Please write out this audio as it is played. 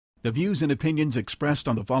The views and opinions expressed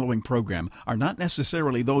on the following program are not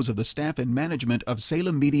necessarily those of the staff and management of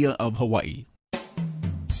Salem Media of Hawaii.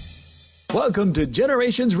 Welcome to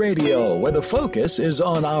Generations Radio, where the focus is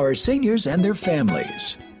on our seniors and their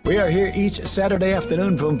families. We are here each Saturday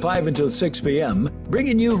afternoon from 5 until 6 p.m.,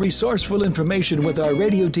 bringing you resourceful information with our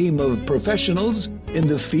radio team of professionals in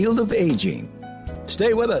the field of aging.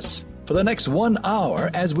 Stay with us for the next 1 hour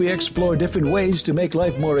as we explore different ways to make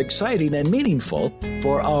life more exciting and meaningful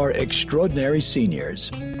for our extraordinary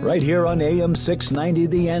seniors. Right here on AM 690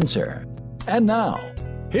 The Answer. And now,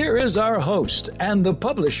 here is our host and the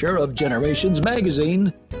publisher of Generations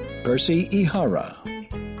Magazine, Percy Ihara.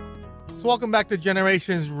 So welcome back to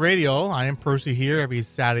Generations Radio. I am Percy here every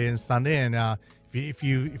Saturday and Sunday. And if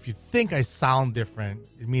you think I sound different,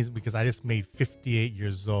 it means because I just made 58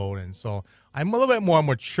 years old. And so I'm a little bit more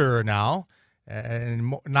mature now.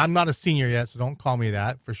 And I'm not a senior yet, so don't call me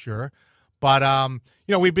that for sure. But,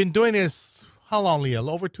 we've been doing this, how long, Leah?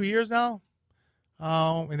 Over 2 years now?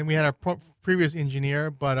 And then we had our previous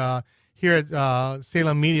engineer. But here at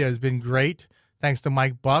Salem Media has been great, thanks to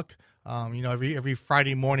Mike Buck. Every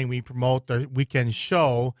Friday morning we promote the weekend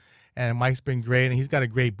show, and Mike's been great, and he's got a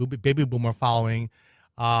great baby boomer following.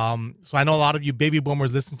 So I know a lot of you baby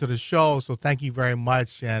boomers listen to the show, so thank you very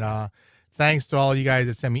much. And thanks to all you guys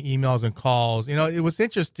that send me emails and calls. It was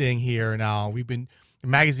interesting here now. We've been, the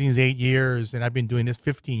magazine's 8 years, and I've been doing this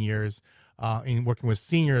 15 years in working with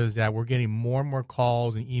seniors, that we're getting more and more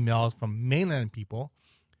calls and emails from mainland people.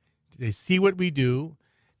 They see what we do.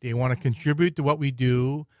 They want to contribute to what we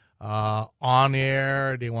do. On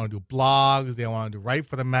air, they want to do blogs, they want to write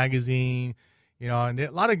for the magazine, and there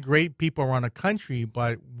are a lot of great people around the country,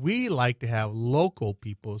 but we like to have local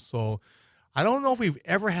people. So I don't know if we've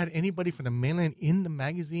ever had anybody from the mainland in the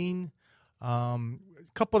magazine. A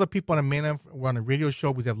couple of the people on the mainland were on a radio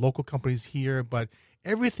show. We have local companies here, but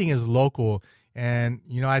everything is local. And,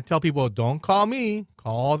 I tell people, don't call me,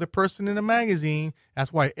 call the person in the magazine.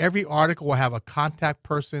 That's why every article will have a contact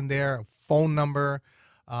person there, a phone number.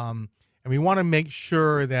 And we want to make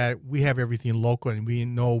sure that we have everything local, and we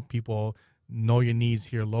know people know your needs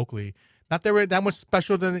here locally. Not that we're that much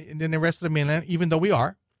special than the rest of the mainland, even though we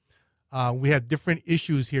are. We have different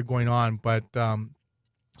issues here going on. But so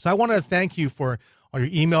I want to thank you for all your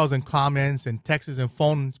emails and comments and texts and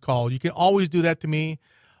phone calls. You can always do that to me.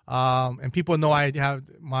 And people know I have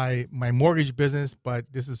my mortgage business, but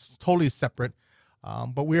this is totally separate.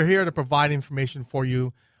 But we're here to provide information for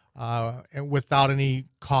you. And without any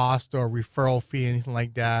cost or referral fee, anything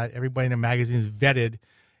like that. Everybody in the magazine is vetted,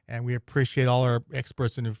 and we appreciate all our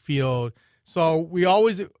experts in the field. So we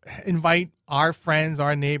always invite our friends,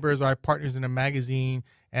 our neighbors, our partners in the magazine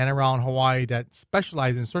and around Hawaii that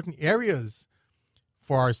specialize in certain areas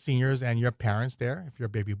for our seniors and your parents there, if you're a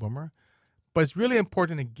baby boomer. But it's really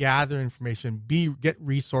important to gather information, get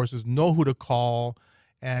resources, know who to call,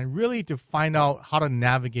 and really to find out how to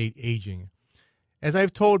navigate aging. As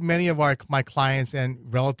I've told many of my clients and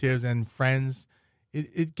relatives and friends,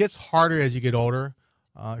 it gets harder as you get older.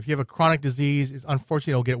 If you have a chronic disease,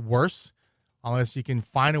 unfortunately, it'll get worse unless you can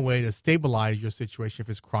find a way to stabilize your situation if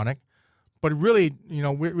it's chronic. But really,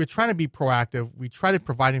 we're trying to be proactive. We try to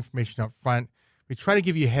provide information up front. We try to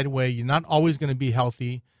give you headway. You're not always going to be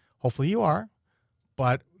healthy. Hopefully you are.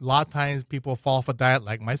 But a lot of times people fall off a diet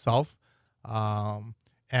like myself.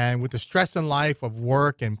 And with the stress in life of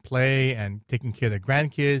work and play and taking care of the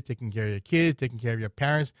grandkids, taking care of your kids, taking care of your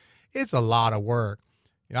parents, it's a lot of work.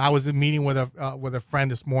 I was in a meeting with a friend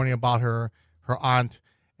this morning about her aunt,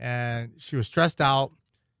 and she was stressed out.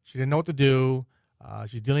 She didn't know what to do.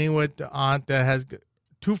 She's dealing with the aunt that has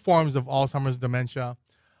 2 forms of Alzheimer's dementia.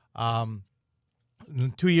 2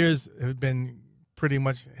 years have been pretty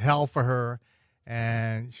much hell for her,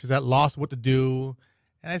 and she's at loss what to do.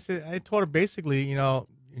 And I told her basically,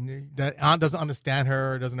 that aunt doesn't understand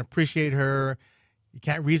her, doesn't appreciate her. You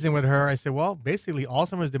can't reason with her. I said, well, basically,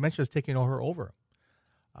 Alzheimer's dementia is taking her over.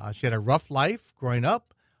 She had a rough life growing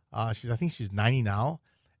up. I think she's 90 now,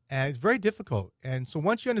 and it's very difficult. And so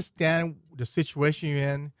once you understand the situation you're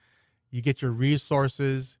in, you get your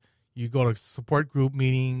resources, you go to support group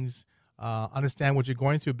meetings, understand what you're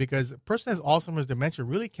going through, because a person that has Alzheimer's dementia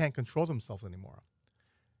really can't control themselves anymore.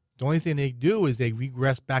 The only thing they do is they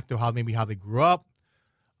regress back to how they grew up,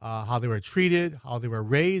 how they were treated, how they were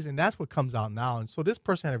raised, and that's what comes out now. And so this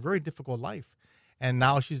person had a very difficult life, and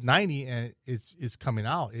now she's 90, and it's coming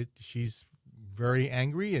out. She's very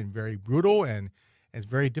angry and very brutal, and it's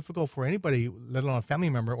very difficult for anybody, let alone a family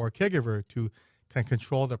member or a caregiver, to kind of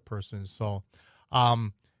control the person. So,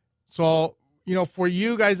 for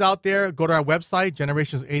you guys out there, go to our website,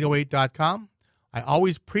 generations808.com. I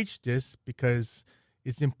always preach this because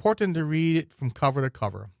it's important to read it from cover to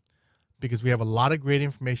cover because we have a lot of great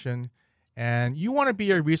information, and you want to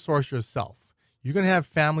be a resource yourself. You're going to have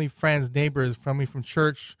family, friends, neighbors, family from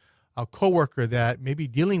church, a coworker that may be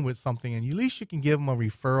dealing with something, and at least you can give them a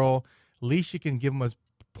referral. At least you can give them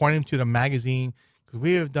point them to the magazine, because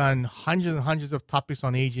we have done hundreds and hundreds of topics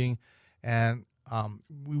on aging, and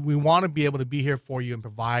we want to be able to be here for you and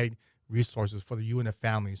provide resources for you and the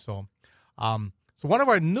family. So one of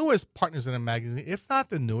our newest partners in the magazine, if not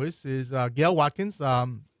the newest, is Gail Watkins,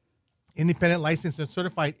 independent licensed and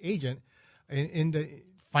certified agent in the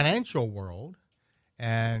financial world,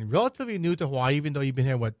 and relatively new to Hawaii, even though you've been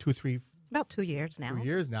here, About 2 years now. 2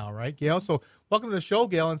 years now, right, Gail? So welcome to the show,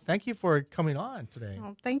 Gail, and thank you for coming on today.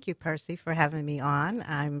 Well, thank you, Percy, for having me on.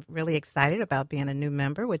 I'm really excited about being a new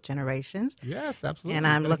member with Generations. Yes, absolutely. And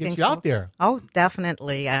I'm looking get you out there. Oh,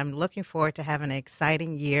 definitely. I'm looking forward to having an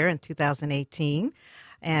exciting year in 2018.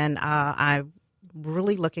 And I'm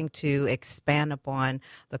really looking to expand upon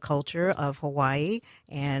the culture of Hawaii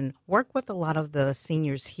and work with a lot of the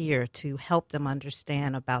seniors here to help them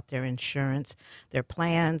understand about their insurance, their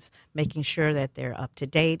plans, making sure that they're up to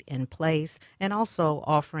date, in place, and also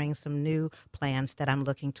offering some new plans that I'm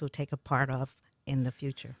looking to take a part of in the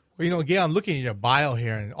future. Well, Gail, I'm looking at your bio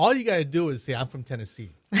here, and all you got to do is say, I'm from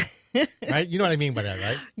Tennessee. Right? You know what I mean by that,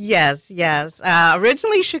 right? Yes.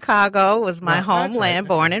 Originally, Chicago was my Right, homeland, right.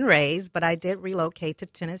 born and raised, but I did relocate to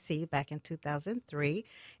Tennessee back in 2003.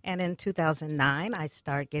 And in 2009, I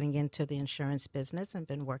started getting into the insurance business and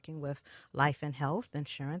been working with life and health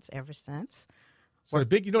insurance ever since. So the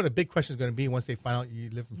big question is going to be once they find out you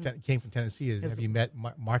came from Tennessee is, have you met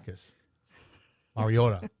Marcus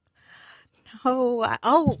Mariota?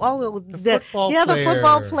 The football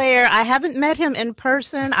football player. I haven't met him in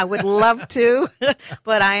person. I would love to,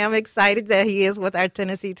 but I am excited that he is with our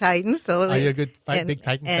Tennessee Titans. So Are you a big Titans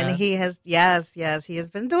fan? And he has, yes, he has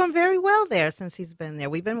been doing very well there since he's been there.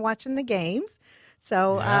 We've been watching the games.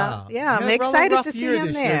 So, I'm excited to see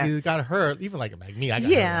him there. He got hurt, even like me. I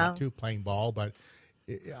got hurt too, playing ball, but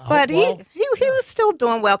he was still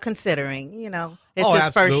doing well considering, it's his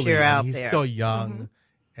first year out He's there. Still young. Mm-hmm.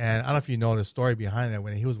 And I don't know if you know the story behind that.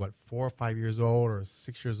 When he was, 4 or 5 years old or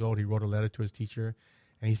 6 years old, he wrote a letter to his teacher,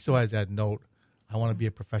 and he still has that note, I want to be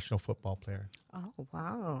a professional football player. Oh,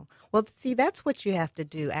 wow. Well, see, that's what you have to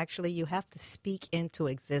do. Actually, you have to speak into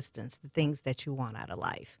existence the things that you want out of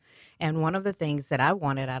life. And one of the things that I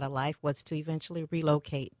wanted out of life was to eventually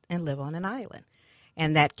relocate and live on an island.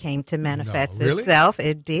 And that came to manifest itself.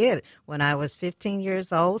 It did. When I was 15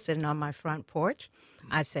 years old, sitting on my front porch,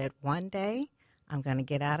 I said, one day, I'm going to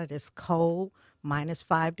get out of this cold,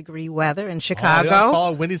 -5-degree weather in Chicago. Oh, yeah,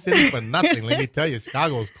 call Windy City for nothing. Let me tell you,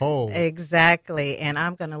 Chicago's cold. Exactly. And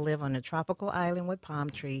I'm going to live on a tropical island with palm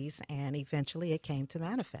trees. And eventually it came to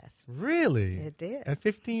manifest. Really? It did. At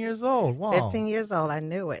 15 years old. Wow. 15 years old. I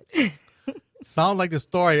knew it. Sounds like the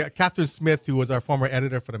story. Catherine Smith, who was our former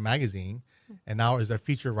editor for the magazine and now is a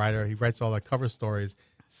feature writer, he writes all the cover stories.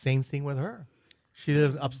 Same thing with her. She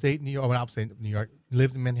lives in upstate New York,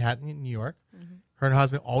 lived in Manhattan, New York. Mm-hmm. Her and her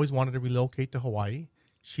husband always wanted to relocate to Hawaii.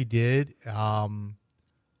 She did. I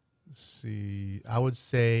would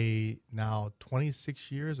say now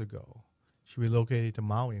 26 years ago, she relocated to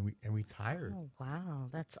Maui and retired. Oh, wow.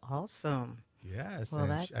 That's awesome. Yes. Well,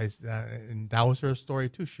 and that was her story,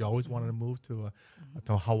 too. She always wanted to move to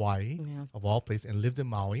Hawaii, of all places, and lived in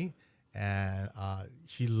Maui. And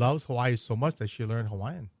she loves Hawaii so much that she learned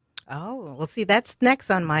Hawaiian. Oh, well, see, that's next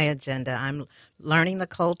on my agenda. I'm learning the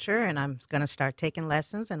culture, and I'm going to start taking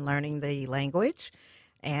lessons and learning the language.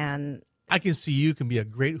 And I can see you can be a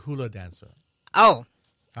great hula dancer. Oh,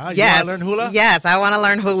 yes. You want to learn hula? Yes, I want to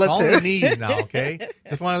learn hula, it's too. All in the knees now, okay?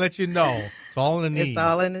 Just want to let you know. It's all in the knees. It's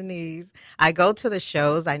all in the knees. I go to the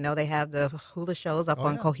shows. I know they have the hula shows up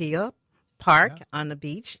on Kohia Park on the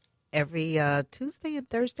beach every Tuesday and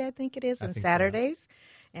Thursday, I think it is, and Saturdays.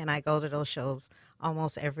 And I go to those shows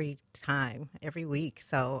almost every week.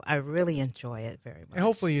 So I really enjoy it very much. And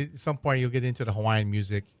hopefully at some point you'll get into the Hawaiian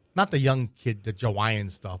music. Not the young kid, the Hawaiian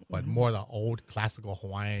stuff, but more the old classical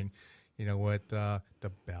Hawaiian, with the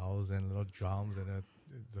bells and little drums and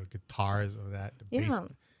the guitars of that. The bass.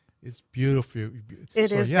 It's beautiful.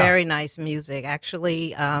 It is very nice music.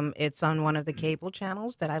 Actually, it's on one of the cable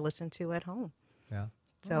channels that I listen to at home. Yeah.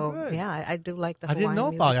 So, I do like the Hawaiian music. I didn't know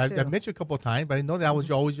about it. I met you a couple of times, but I didn't know that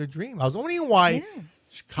was always your dream. I was wondering why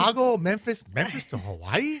Chicago, Memphis to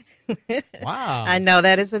Hawaii? Wow. I know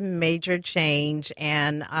that is a major change,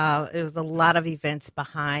 and it was a lot of events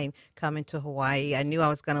behind coming to Hawaii. I knew I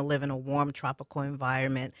was going to live in a warm tropical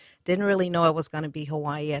environment. Didn't really know it was going to be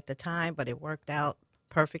Hawaii at the time, but it worked out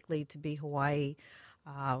perfectly to be Hawaii.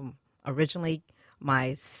 Originally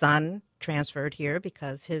My son transferred here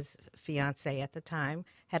because his fiance at the time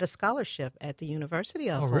had a scholarship at the University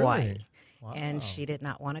of Hawaii. Really? Wow. And she did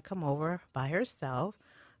not want to come over by herself,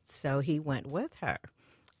 so he went with her.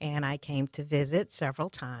 And I came to visit several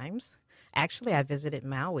times. Actually, I visited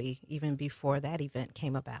Maui even before that event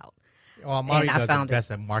came about. Well, Maui I does found the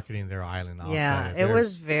best at marketing their island. Yeah, it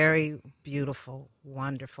was very beautiful,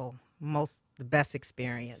 wonderful, the best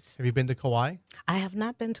experience. Have you been to Kauai? I have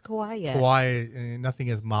not been to Kauai yet. Kauai, nothing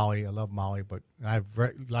against Maui. I love Maui, but I have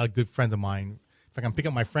a lot of good friends of mine. In fact, I'm picking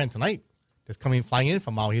up my friend tonight that's flying in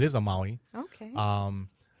from Maui. He lives on Maui. Okay.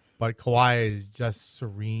 But Kauai is just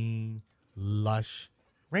serene, lush.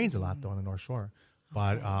 Rains a lot, though, on the North Shore.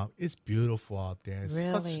 But it's beautiful out there. It's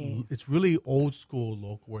really? It's really old school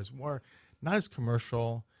local, where it's more, not as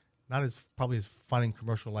commercial, not as probably as fun and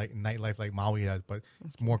commercial like nightlife like Maui has, but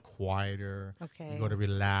it's more quieter. Okay. You go to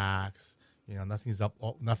relax. Nothing's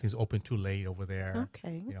open too late over there.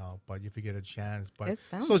 Okay. But if you get a chance. But it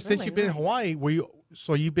sounds so since really you've been nice. in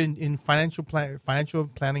Hawaii, you've been in financial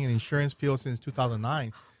planning and insurance field since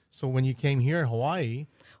 2009. So when you came here in Hawaii.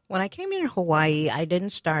 When I came here in Hawaii, I didn't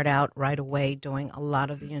start out right away doing a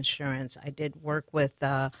lot of the insurance. I did work with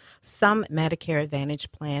some Medicare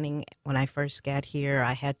Advantage planning. When I first got here,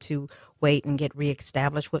 I had to wait and get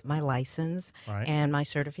reestablished with my license and my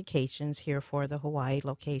certifications here for the Hawaii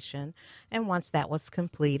location. And once that was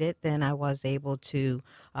completed, then I was able to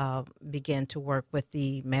begin to work with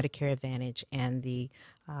the Medicare Advantage and the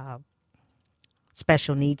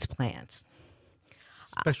special needs plans.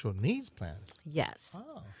 Special needs plans? Yes.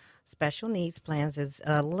 Oh. Special needs plans is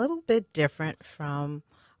a little bit different from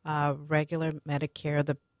regular Medicare.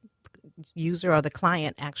 The user or the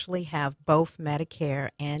client actually have both Medicare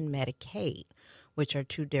and Medicaid, which are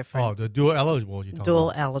two different. Oh, the dual eligible you're talking Dual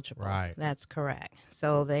about. eligible. Right. That's correct.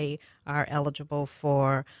 So they are eligible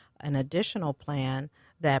for an additional plan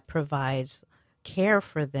that provides care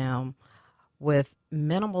for them with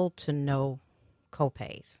minimal to no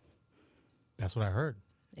copays. That's what I heard.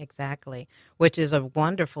 Exactly, which is a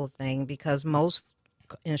wonderful thing because most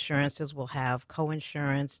insurances will have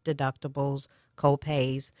coinsurance, deductibles,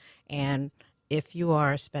 copays, and if you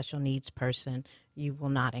are a special needs person, you will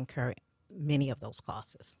not incur many of those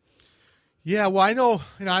costs. Yeah, well, I know,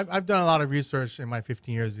 I've done a lot of research in my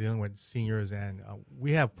 15 years dealing with seniors, and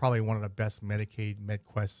we have probably one of the best Medicaid,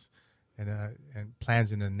 MedQuest, and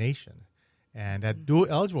plans in the nation. And that dual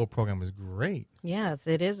eligible program is great. Yes,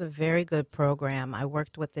 it is a very good program. I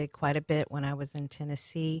worked with it quite a bit when I was in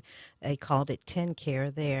Tennessee. They called it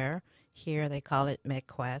TennCare there. Here they call it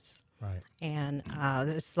MedQuest. Right. And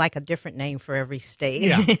it's like a different name for every state,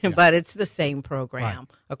 yeah. but it's the same program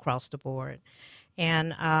across the board.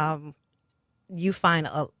 And you find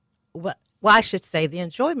I should say the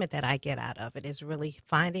enjoyment that I get out of it is really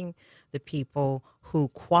finding the people who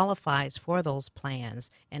qualifies for those plans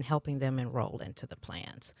and helping them enroll into the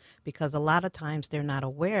plans. Because a lot of times they're not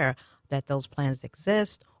aware that those plans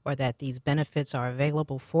exist or that these benefits are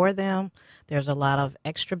available for them. There's a lot of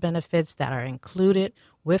extra benefits that are included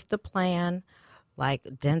with the plan, like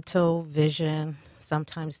dental, vision.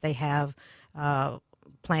 Sometimes they have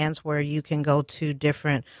plans where you can go to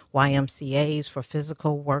different YMCAs for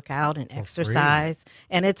physical workout and exercise,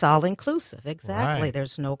 and it's all inclusive. Exactly. Right.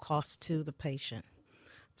 There's no cost to the patient.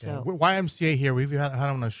 So YMCA here, we've had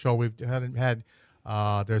on a show. We've had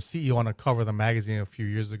their CEO on the cover of the magazine a few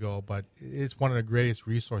years ago, but it's one of the greatest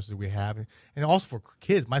resources we have, and also for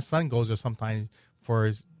kids. My son goes there sometimes for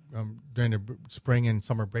his, during the spring and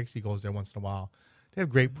summer breaks. He goes there once in a while. They have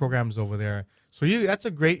great programs over there. So that's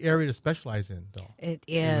a great area to specialize in, though. It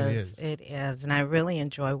is. It is. And I really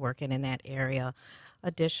enjoy working in that area.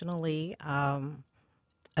 Additionally,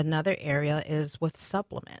 another area is with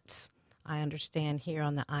supplements. I understand here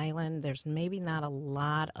on the island there's maybe not a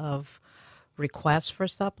lot of requests for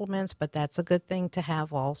supplements, but that's a good thing to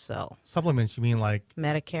have also. Supplements, you mean like?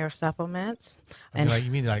 Medicare supplements. You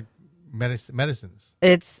mean like medicines?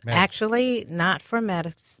 It's actually not for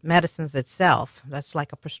medicines itself. That's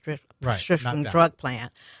like a prescription drug plan.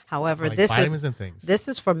 However, like vitamins and things. This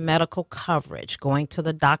is for medical coverage, going to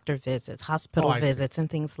the doctor visits, hospital visits, and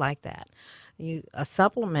things like that. A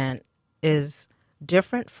supplement is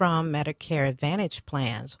different from Medicare Advantage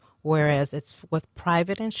plans, whereas it's with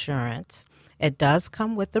private insurance. It does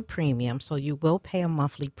come with a premium, so you will pay a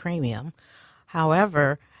monthly premium.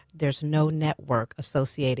 However, there's no network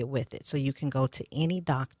associated with it, so you can go to any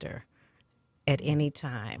doctor at any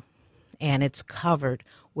time, and it's covered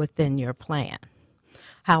within your plan.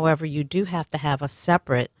 However, you do have to have a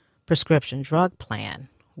separate prescription drug plan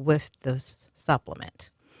with the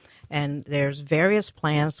supplement. And there's various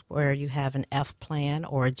plans where you have an F plan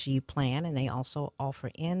or a G plan, and they also offer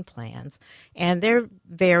N plans. And they're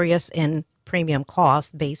various in premium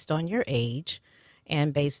costs based on your age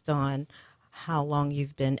and based on how long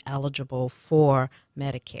you've been eligible for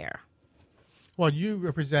Medicare. Well, you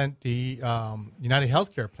represent the United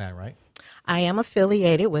Healthcare plan, right? I am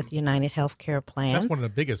affiliated with United Healthcare Plan. That's one of the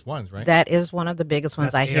biggest ones, right? That is one of the biggest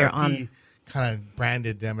ones I hear on. Kind of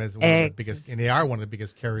branded them as one of the biggest, and they are one of the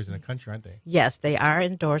biggest carriers in the country, aren't they? Yes, they are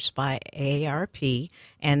endorsed by AARP,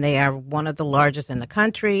 and they are one of the largest in the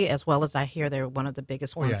country, as well as I hear they're one of the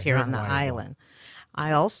biggest ones here on the island.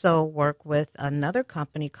 I also work with another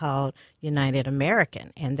company called United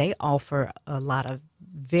American, and they offer a lot of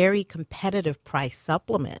very competitive price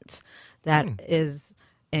supplements that is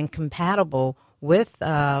incompatible with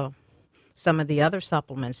some of the other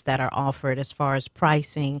supplements that are offered as far as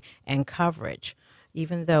pricing and coverage,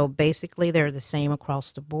 even though basically they're the same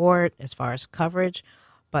across the board as far as coverage,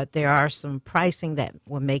 but there are some pricing that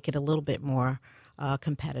will make it a little bit more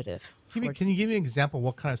competitive. Can you give me an example of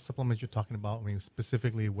what kind of supplements you're talking about? I mean,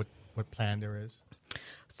 specifically what plan there is?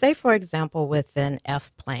 Say, for example, with an F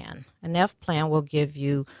plan. An F plan will give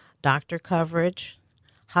you doctor coverage,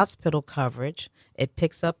 hospital coverage. It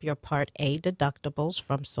picks up your Part A deductibles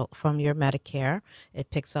from your Medicare.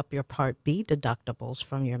 It picks up your Part B deductibles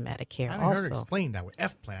from your Medicare. I haven't heard it explained that with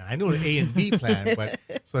F plan. I know the A and B plan, but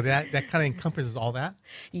so that kind of encompasses all that?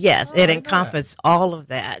 Yes, it encompasses all of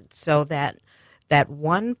that, so that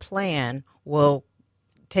one plan will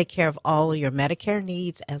take care of all of your Medicare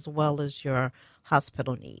needs as well as your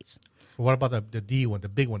hospital needs. What about the D one, the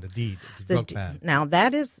big one, the drug plan? Now,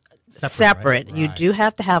 that is separate. Right? You do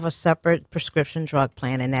have to have a separate prescription drug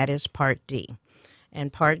plan, and that is Part D.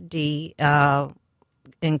 And Part D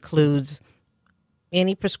includes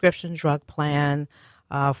any prescription drug plan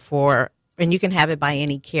and you can have it by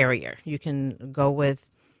any carrier. You can go with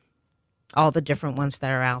all the different ones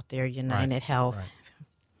that are out there, United Health. Right.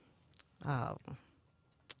 I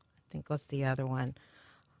think what's the other one?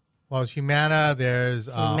 Well, it's Humana, there's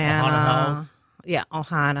Ohana Health. Yeah,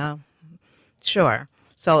 Ohana. Sure.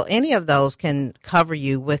 So any of those can cover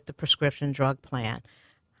you with the prescription drug plan.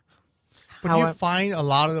 But you find a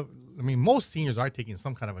lot of, most seniors are taking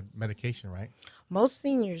some kind of a medication, right? Most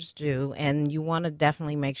seniors do, and you want to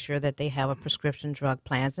definitely make sure that they have a prescription drug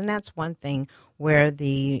plans. And that's one thing where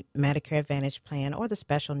the Medicare Advantage plan or the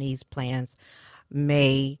special needs plans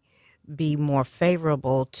may be more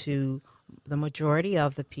favorable to the majority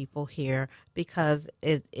of the people here because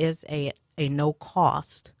it is a no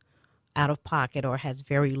cost out of pocket or has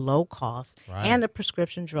very low cost, and the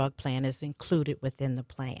prescription drug plan is included within the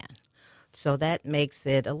plan. So that makes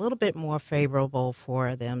it a little bit more favorable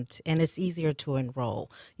for them, and it's easier to enroll.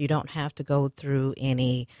 You don't have to go through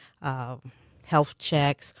any health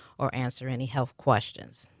checks or answer any health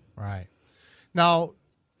questions. Right. Now,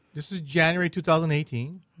 this is January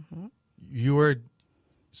 2018. Mm-hmm.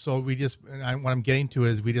 What I'm getting to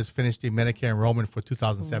is we just finished the Medicare enrollment for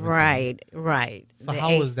 2017. Right. So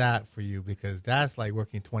how was that for you? Because that's like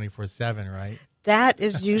working 24/7, right? That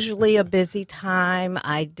is usually a busy time.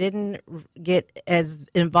 I didn't get as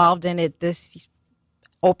involved in it this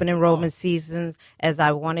open enrollment season as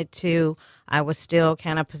I wanted to. I was still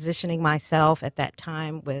kind of positioning myself at that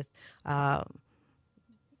time with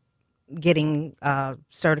getting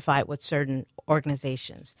certified with certain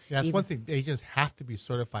organizations. Yeah, that's one thing. Agents have to be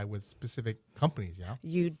certified with specific companies, yeah?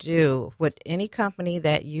 You do. With any company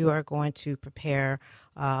that you are going to prepare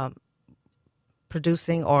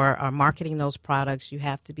producing or marketing those products, you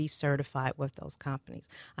have to be certified with those companies.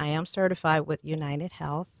 I am certified with United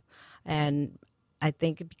Health, and I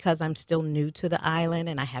think because I'm still new to the island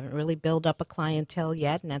and I haven't really built up a clientele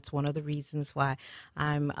yet, and that's one of the reasons why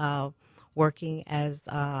I'm working as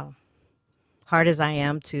hard as I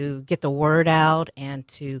am to get the word out and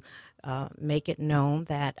to make it known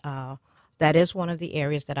that that is one of the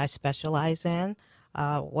areas that I specialize in.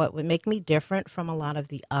 What would make me different from a lot of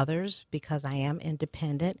the others, because I am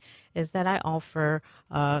independent, is that I offer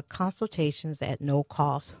consultations at no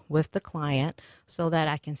cost with the client so that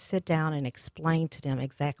I can sit down and explain to them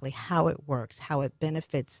exactly how it works, how it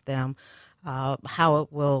benefits them, how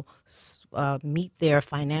it will meet their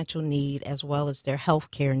financial need as well as their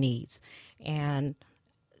health care needs. And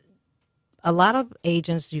a lot of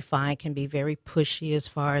agents you find can be very pushy as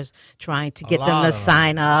far as trying to get them to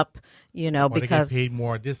sign up, because they get paid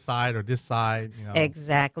more this side or this side.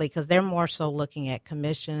 Exactly, because they're more so looking at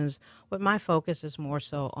commissions. But my focus is more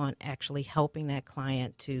so on actually helping that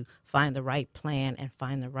client to find the right plan and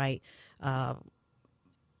find the right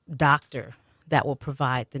doctor that will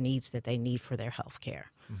provide the needs that they need for their health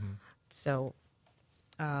care. Mm-hmm. So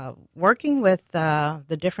Working with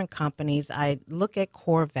the different companies, I look at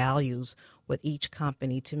core values with each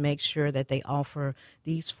company to make sure that they offer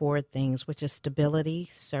these four things, which is stability,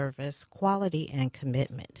 service, quality, and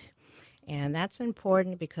commitment. And that's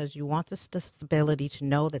important because you want the stability to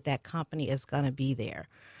know that that company is going to be there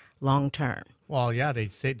long term. Well, yeah, they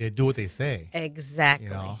do what they say. Exactly.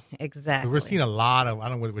 You know? Exactly. But we're seeing a lot of, I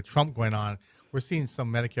don't know, with Trump going on, we're seeing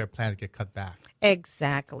some Medicare plans get cut back.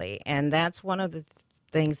 Exactly. And that's one of the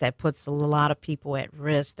things that puts a lot of people at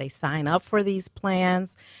risk. They sign up for these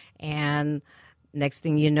plans, and next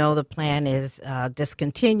thing you know, the plan is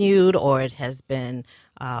discontinued or it has been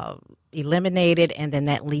eliminated, and then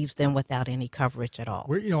that leaves them without any coverage at all.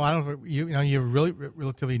 I don't know, you're really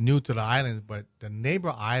relatively new to the islands, but the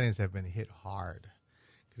neighbor islands have been hit hard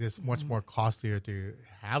because it's much more costlier to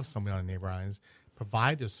have somebody on the neighbor islands,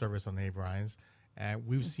 provide the service on the neighbor islands, and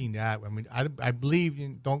we've seen that. I mean, I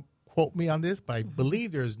believe, don't quote me on this, but I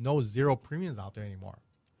believe there's no zero premiums out there anymore.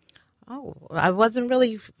 Oh, I wasn't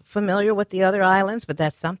really familiar with the other islands, but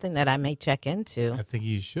that's something that I may check into. I think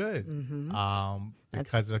you should,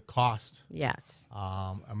 because of the cost. Yes.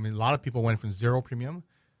 I mean, a lot of people went from zero premium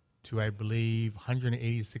to, I believe,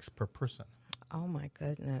 186 per person. Oh my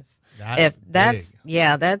goodness! That's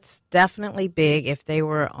big. That's definitely big. If they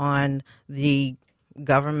were on the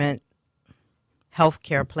government health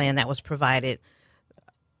care plan that was provided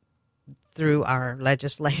through our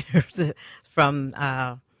legislators from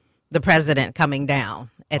the president coming down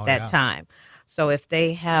at that time. So if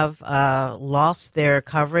they have lost their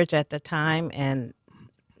coverage at the time, and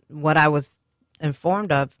what I was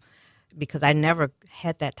informed of, because I never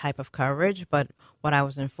had that type of coverage, but what I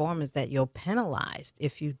was informed is that you're penalized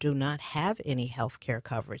if you do not have any health care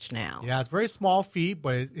coverage now. Yeah, it's a very small fee,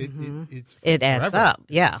 but it adds up.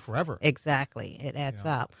 Yeah, it's forever. Exactly. It adds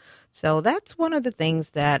up. So that's one of the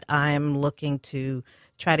things that I'm looking to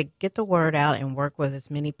try to get the word out and work with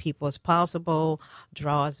as many people as possible,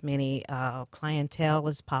 draw as many clientele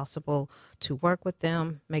as possible to work with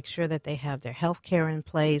them, make sure that they have their health care in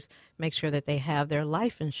place, make sure that they have their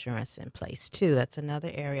life insurance in place too. That's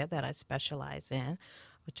another area that I specialize in,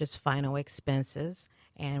 which is final expenses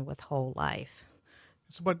and with whole life.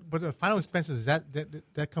 So, but the final expenses,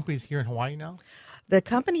 that company's here in Hawaii now? The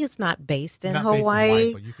company is not based in Hawaii,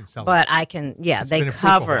 Hawaii, but you can sell but it. I can, It's they been approved for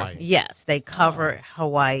cover, Hawaii. yes, they cover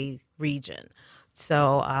Hawaii region.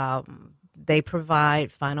 So they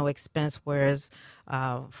provide final expense, whereas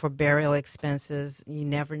for burial expenses, you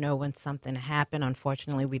never know when something happened.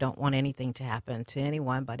 Unfortunately, we don't want anything to happen to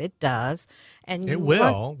anyone, but it does. And it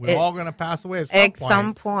will. We're all going to pass away at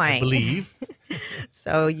some point. I believe.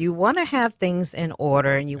 So you want to have things in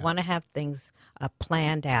order, and you want to have things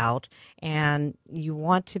planned out, and you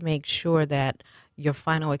want to make sure that your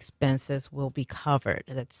final expenses will be covered.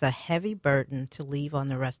 That's a heavy burden to leave on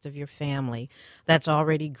the rest of your family that's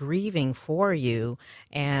already grieving for you,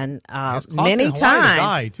 and many times, to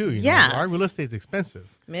die too. Yes, our real estate is expensive.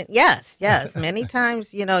 Yes. Many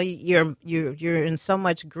times, you're in so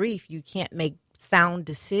much grief you can't make sound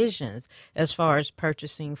decisions as far as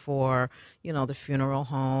purchasing for, the funeral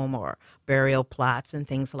home or burial plots and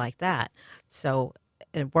things like that. So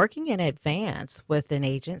working in advance with an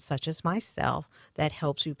agent such as myself that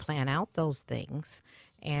helps you plan out those things.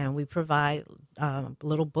 And we provide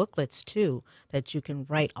little booklets, too, that you can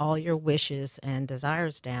write all your wishes and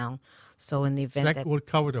desires down. So in the event that would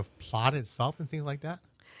cover the plot itself and things like that?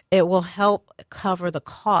 It will help cover the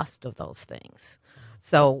cost of those things.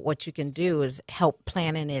 So what you can do is help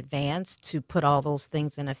plan in advance to put all those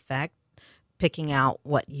things in effect, picking out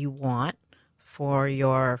what you want for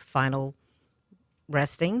your final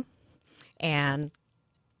resting, and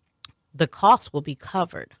the cost will be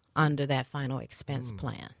covered under that final expense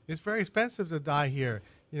plan. It's very expensive to die here.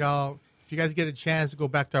 If you guys get a chance to go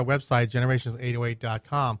back to our website,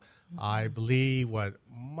 generations808.com, I believe, 2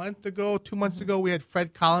 months ago, we had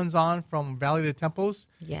Fred Collins on from Valley of the Temples.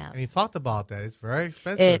 Yes. And he talked about that. It's very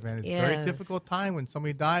expensive, and it's a very is. difficult time when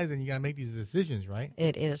somebody dies and you got to make these decisions, right?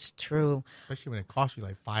 It is true. Especially when it costs you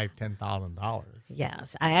like $5,000-$10,000.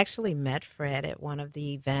 Yes. I actually met Fred at one of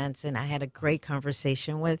the events, and I had a great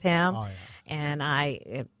conversation with him. Oh, yeah. And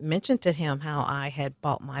I mentioned to him how I had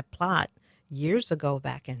bought my plot years ago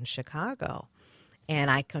back in Chicago.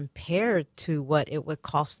 And I compared to what it would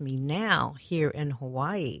cost me now here in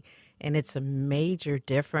Hawaii. And it's a major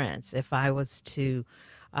difference if I was to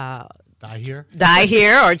die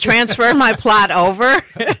here or transfer my plot over.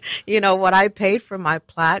 What I paid for my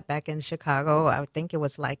plot back in Chicago, I think it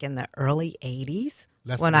was like in the early 80s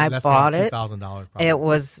when I bought it. $2,000 probably. It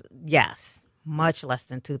was, yes, much less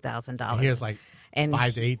than $2,000. Here's like And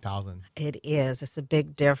 5,000 to 8,000. it is. It's a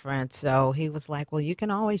big difference. So he was like, well, you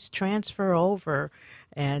can always transfer over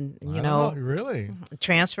and, Really?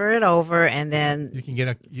 transfer it over and then You can get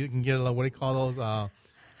a what do you call those?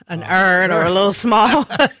 an urn or a little small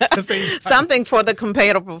something for the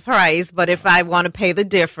comparable price. But if I want to pay the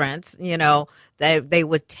difference, they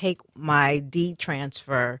would take my deed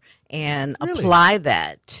transfer and apply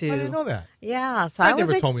that to. I didn't know that. Yeah, so I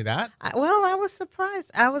never told me that. I was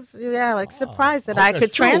surprised. I was surprised that I I hope could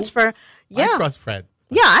that's true. transfer. Yeah, I trust Fred.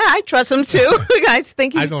 yeah, I trust him too. I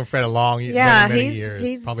think I've known Fred many years.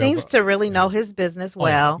 he Probably seems to really know his business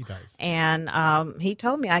well. he does. And he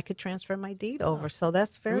told me I could transfer my deed over, so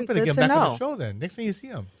that's very We better good get to back on the know. show then. Next thing you see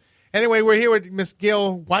him. Anyway, we're here with Miss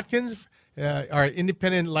Gail Watkins, our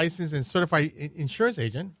independent licensed and certified insurance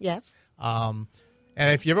agent. Yes. And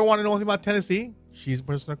if you ever want to know anything about Tennessee, she's the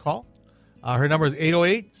person to call. Her number is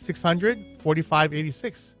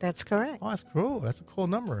 808-600-4586. That's correct. Oh, that's cool. That's a cool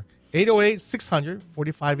number.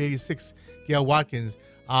 808-600-4586. Gail Watkins.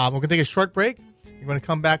 We're going to take a short break. We're going to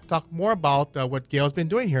come back and talk more about what Gail's been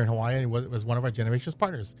doing here in Hawaii and was one of our Generations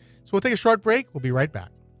partners. So we'll take a short break. We'll be right back.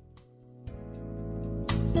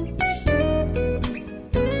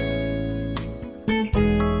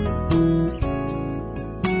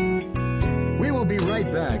 We will be right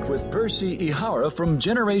back with Percy Ihara from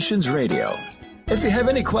Generations Radio. If you have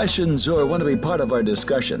any questions or want to be part of our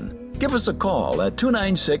discussion, give us a call at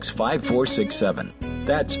 296-5467.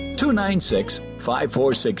 That's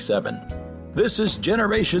 296-5467. This is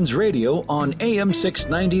Generations Radio on AM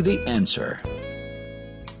 690 The Answer.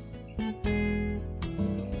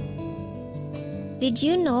 Did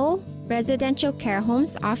you know residential care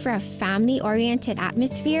homes offer a family-oriented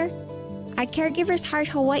atmosphere? At Caregivers Heart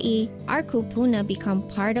Hawaii, our kupuna become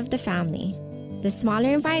part of the family. The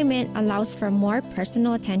smaller environment allows for more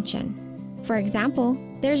personal attention. For example,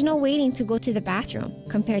 there's no waiting to go to the bathroom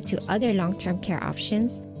compared to other long-term care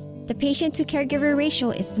options. The patient-to-caregiver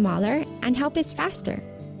ratio is smaller and help is faster.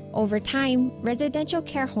 Over time, residential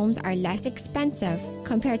care homes are less expensive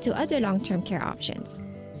compared to other long-term care options.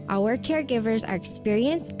 Our caregivers are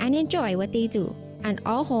experienced and enjoy what they do, and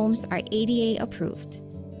all homes are ADA approved.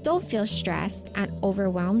 Don't feel stressed and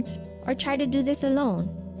overwhelmed or try to do this alone.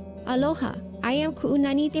 Aloha, I am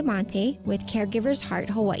Ku'unani Demante with Caregivers Heart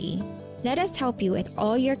Hawaii. Let us help you with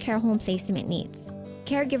all your care home placement needs.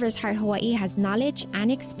 Caregivers Heart Hawaii has knowledge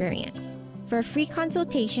and experience. For a free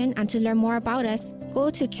consultation and to learn more about us, go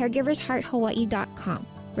to caregivershearthawaii.com,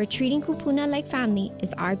 where treating kupuna like family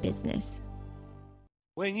is our business.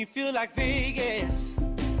 When you feel like Vegas,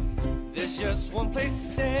 there's just one place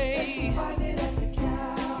to stay.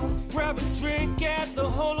 Grab a drink at the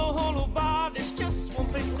Holo Holo Bar, there's just one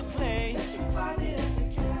place to play.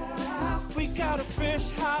 We got a fresh,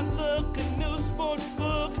 hot look, a new sports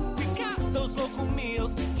book. We got those local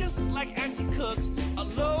meals, just like Auntie cooks.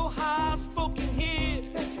 Aloha spoken here.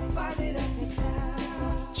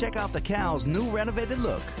 Check out the Cow's new renovated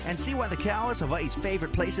look and see why the Cow is Hawaii's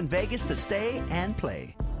favorite place in Vegas to stay and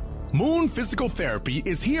play. Moon Physical Therapy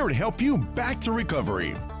is here to help you back to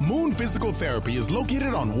recovery. Moon Physical Therapy is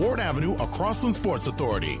located on Ward Avenue across from Sports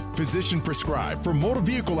Authority. Physician prescribed for motor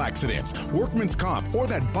vehicle accidents, workman's comp, or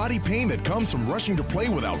that body pain that comes from rushing to play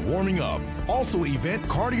without warming up. Also event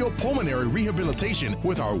cardiopulmonary rehabilitation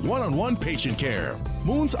with our one-on-one patient care.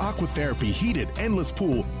 Moon's Aquatherapy heated endless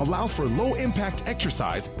pool allows for low-impact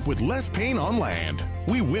exercise with less pain on land.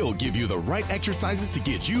 We will give you the right exercises to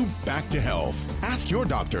get you back to health. Ask your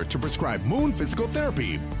doctor to prescribe Moon Physical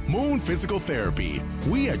Therapy. Moon Physical Therapy.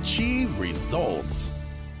 We achieve results.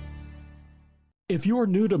 If you're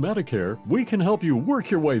new to Medicare, we can help you work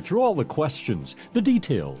your way through all the questions, the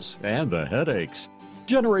details, and the headaches.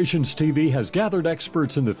 Generations TV has gathered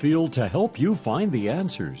experts in the field to help you find the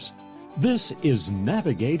answers. This is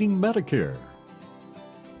Navigating Medicare.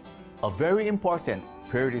 A very important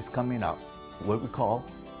period is coming up, what we call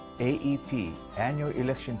AEP, Annual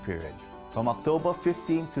Election Period, from October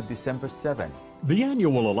 15 to December 7. The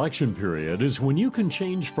annual election period is when you can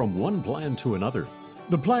change from one plan to another.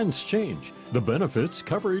 The plans change. The benefits,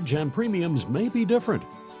 coverage, and premiums may be different.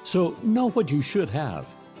 So know what you should have.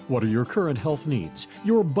 What are your current health needs,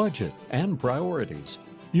 your budget, and priorities?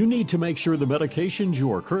 You need to make sure the medications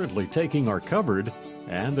you are currently taking are covered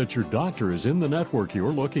and that your doctor is in the network you're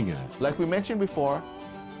looking at. Like we mentioned before,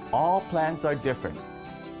 all plans are different.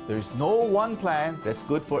 There's no one plan that's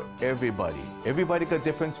good for everybody. Everybody got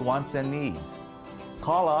different wants and needs.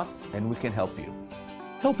 Call us and we can help you.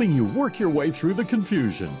 Helping you work your way through the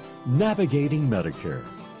confusion. Navigating Medicare.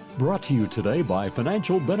 Brought to you today by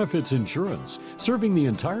Financial Benefits Insurance, serving the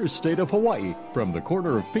entire state of Hawaii from the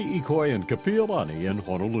corner of Pi'ikoi and Kapiolani in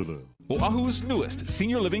Honolulu. Oahu's newest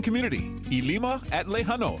senior living community, Ilima at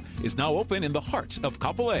Lejano, is now open in the heart of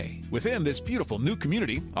Kapolei. Within this beautiful new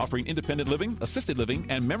community, offering independent living, assisted living,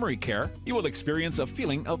 and memory care, you will experience a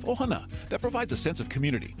feeling of ohana that provides a sense of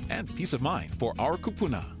community and peace of mind for our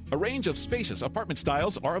kupuna. A range of spacious apartment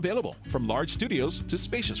styles are available, from large studios to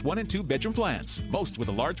spacious 1 and 2 bedroom plans, most with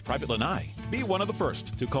a large private lanai. Be one of the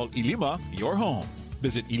first to call Ilima your home.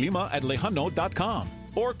 Visit ilimaatLejano.com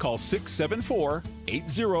or call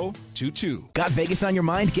 674-8022. Got Vegas on your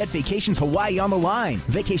mind? Get Vacations Hawaii on the line.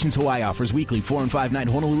 Vacations Hawaii offers weekly 4- and 5-night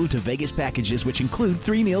Honolulu to Vegas packages, which include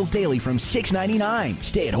 3 meals daily from $6.99.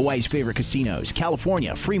 Stay at Hawaii's favorite casinos: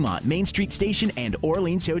 California, Fremont, Main Street Station, and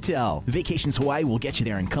Orleans Hotel. Vacations Hawaii will get you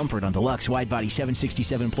there in comfort on deluxe wide-body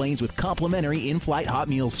 767 planes with complimentary in-flight hot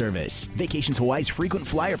meal service. Vacations Hawaii's frequent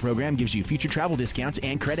flyer program gives you future travel discounts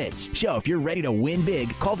and credits. So if you're ready to win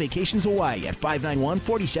big, call Vacations Hawaii at 591-4777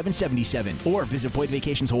 or visit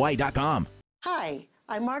PointVacationsHawaii.com. Hi,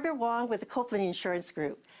 I'm Margaret Wong with the Copeland Insurance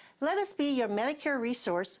Group. Let us be your Medicare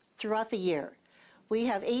resource throughout the year. We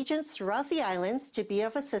have agents throughout the islands to be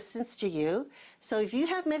of assistance to you. So if you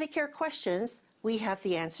have Medicare questions, we have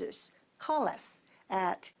the answers. Call us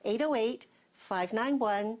at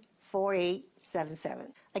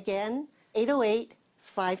 808-591-4877. Again,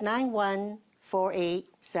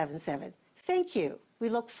 808-591-4877. Thank you. We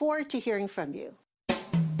look forward to hearing from you.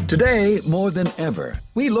 Today, more than ever,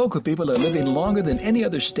 we local people are living longer than any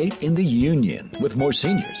other state in the Union, with more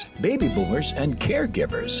seniors, baby boomers, and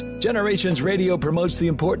caregivers. Generations Radio promotes the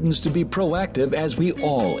importance to be proactive as we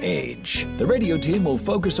all age. The radio team will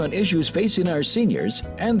focus on issues facing our seniors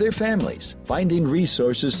and their families, finding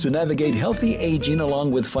resources to navigate healthy aging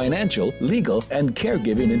along with financial, legal, and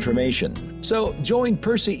caregiving information. So join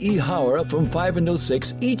Percy Ihara from 5 until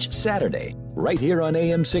 6 each Saturday, right here on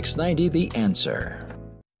AM 690, The Answer.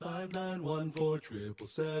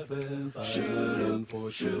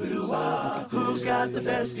 591-4777. Shoot-a-wah. Who's got the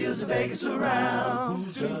best deals in Vegas around?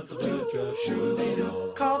 Who's got the best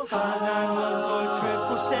shoot-a-doo? Call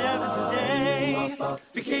 591-4777 today.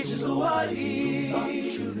 Vacations Hawaii.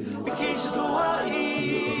 Vacations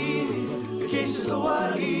Hawaii. Vacations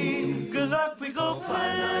Hawaii. Good luck, we go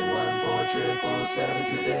play. 591-4777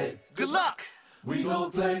 today. Good luck. We go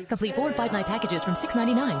play. Complete 4 and 5-night packages from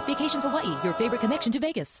 $6.99. Vacations Hawaii, your favorite connection to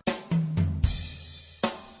Vegas.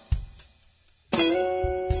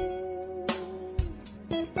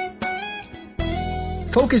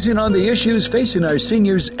 Focusing on the issues facing our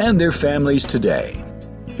seniors and their families today.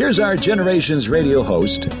 Here's our Generations Radio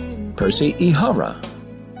host, Percy Ihara.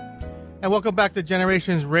 And welcome back to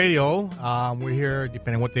Generations Radio. We're here,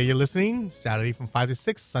 depending on what day you're listening, Saturday from 5 to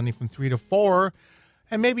 6, Sunday from 3 to 4.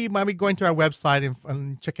 And maybe you might be going to our website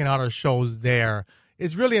and checking out our shows there.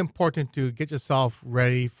 It's really important to get yourself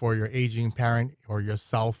ready for your aging parent or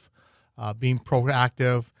yourself, being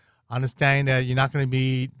proactive, understanding that you're not going to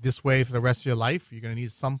be this way for the rest of your life. You're going to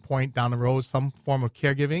need some point down the road, some form of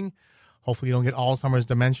caregiving. Hopefully you don't get Alzheimer's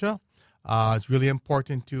dementia. It's really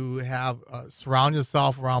important to have surround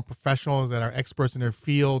yourself around professionals that are experts in their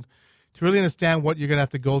field to really understand what you're going to have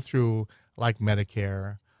to go through, like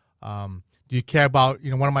Medicare. Do you care about,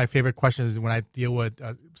 one of my favorite questions is when I deal with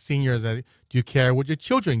seniors, do you care what your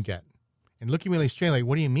children get? And look at me like straight, like,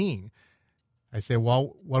 what do you mean? I say,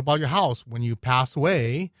 well, what about your house? When you pass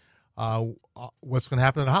away, what's going to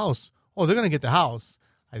happen to the house? Oh, they're going to get the house.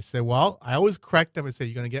 I say, well, I always correct them and say,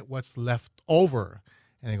 you're going to get what's left over.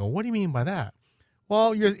 And they go, what do you mean by that?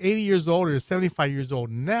 Well, you're 80 years old or you're 75 years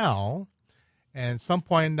old now, and some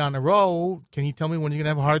point down the road, can you tell me when you're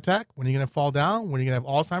going to have a heart attack? When you're going to fall down? When you're going to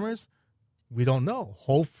have Alzheimer's? We don't know.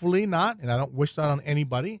 Hopefully not, and I don't wish that on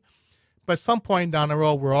anybody. But some point down the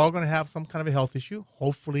road, we're all going to have some kind of a health issue.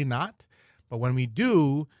 Hopefully not. But when we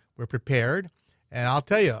do, we're prepared. And I'll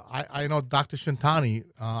tell you, I know Dr. Shintani.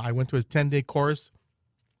 I went to his 10-day course.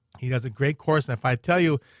 He does a great course. And if I tell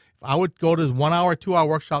you, if I would go to his 1 hour, 2 hour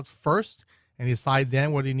workshops first and decide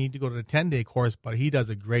then whether you need to go to the 10-day course, but he does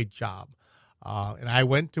a great job. And I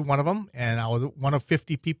went to one of them, and I was one of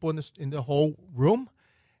 50 people in the whole room.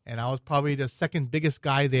 And I was probably the second biggest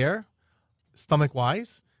guy there,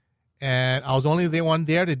 stomach-wise. And I was only the one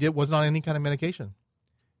there that wasn't on any kind of medication.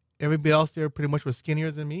 Everybody else there pretty much was skinnier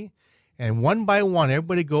than me. And one by one,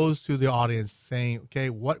 everybody goes to the audience saying, okay,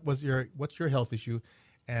 what's your health issue?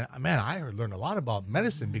 And, man, I learned a lot about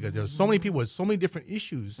medicine because there were so many people with so many different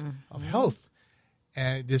issues of health.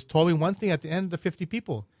 And it just told me one thing at the end of the 50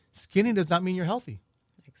 people. Skinny does not mean you're healthy.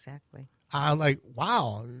 Exactly. I'm like,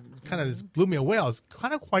 wow, kind of just blew me away. I was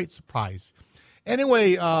kind of quite surprised.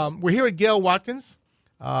 Anyway, we're here at Gail Watkins,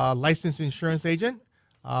 licensed insurance agent,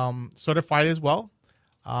 certified as well.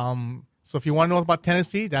 So if you want to know about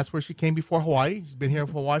Tennessee, that's where she came before Hawaii. She's been here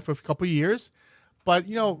for Hawaii for a couple of years. But,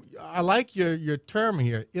 I like your term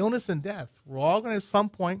here, illness and death. We're all going to at some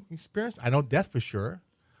point experience, I know death for sure,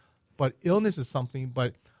 but illness is something.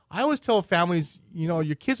 But I always tell families,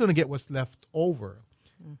 your kids are going to get what's left over.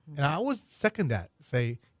 Mm-hmm. And I always second that.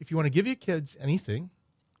 Say, if you want to give your kids anything,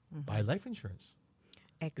 buy life insurance.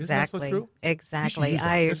 Exactly. Isn't that so true? Exactly.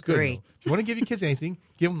 I agree. If you want to give your kids anything,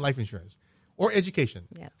 give them life insurance or education.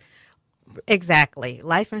 Yeah. Exactly.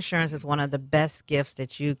 Life insurance is one of the best gifts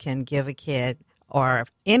that you can give a kid or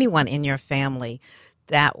anyone in your family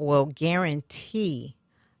that will guarantee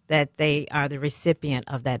that they are the recipient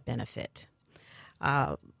of that benefit.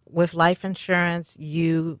 With life insurance,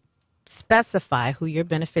 you specify who your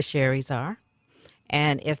beneficiaries are.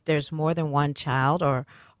 And if there's more than one child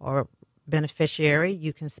or beneficiary,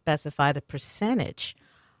 you can specify the percentage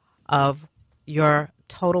of your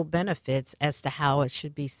total benefits as to how it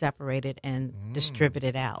should be separated and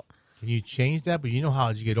distributed out. Can you change that? But how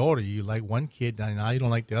as you get older, you like one kid, now you don't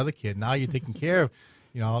like the other kid. Now you're taking care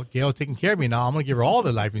of, Gail's taking care of me. Now I'm going to give her all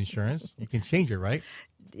the life insurance. You can change it, right?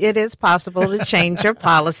 It is possible to change your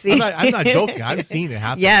policy. I'm not joking. I've seen it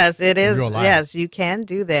happen. Yes, it is. In real life. Yes, you can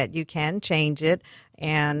do that. You can change it.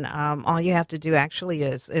 And all you have to do actually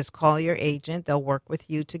is call your agent. They'll work with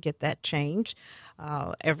you to get that change.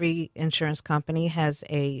 Every insurance company has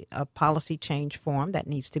a policy change form that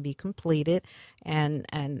needs to be completed, and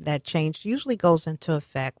that change usually goes into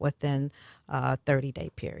effect within a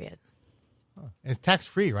 30-day period. Oh. And it's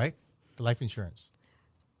tax-free, right? The life insurance.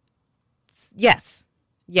 Yes,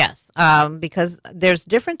 because there's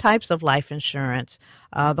different types of life insurance.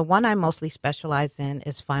 The one I mostly specialize in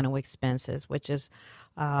is final expenses, which is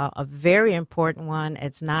a very important one.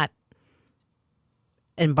 It's not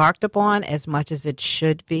embarked upon as much as it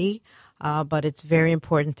should be, but it's very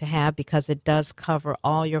important to have because it does cover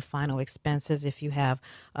all your final expenses. If you have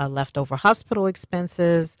leftover hospital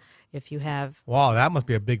expenses, if you have... Wow, that must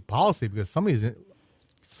be a big policy because some of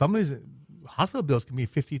these hospital bills can be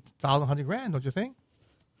 $50,000, $100,000, don't you think?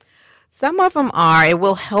 Some of them are. It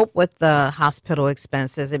will help with the hospital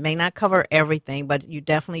expenses. It may not cover everything, but you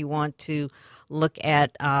definitely want to look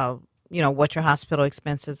at what your hospital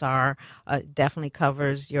expenses are. Definitely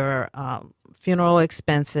covers your funeral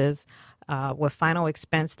expenses. With final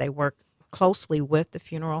expense, they work closely with the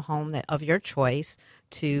funeral home of your choice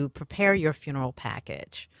to prepare your funeral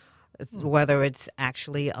package, whether it's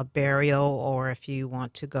actually a burial or if you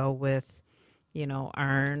want to go with,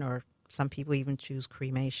 urn, or some people even choose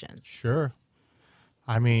cremations. Sure.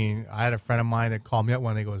 I mean, I had a friend of mine that called me up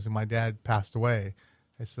one day. He goes, my dad passed away.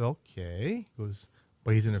 I said, okay. He goes,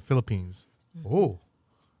 but he's in the Philippines. Mm-hmm. Oh.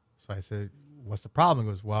 So I said, what's the problem?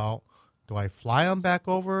 He goes, well, do I fly him back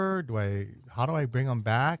over? How do I bring him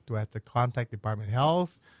back? Do I have to contact Department of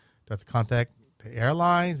Health? Do I have to contact the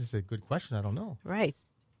airlines? I said, good question. I don't know. Right.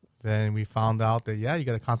 Then we found out that, you got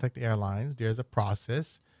to contact the airlines. There's a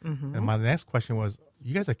process. Mm-hmm. And my next question was,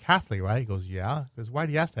 you guys are Catholic, right? He goes, yeah. He goes, why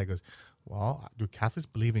do you ask that? He goes, well, do Catholics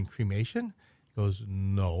believe in cremation? He goes,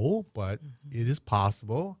 no, but it is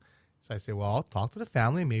possible. So I said, well, talk to the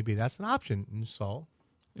family. Maybe that's an option. And so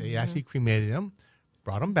they actually cremated him,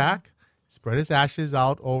 brought him back, spread his ashes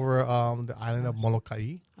out over the island of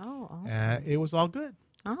Molokai. Oh, awesome. And it was all good.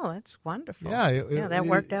 Oh, that's wonderful. Yeah, that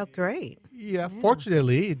worked out great. Yeah,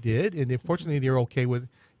 fortunately it did. And fortunately they're okay with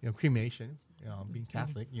cremation, being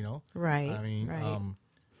Catholic, Right. I mean, right.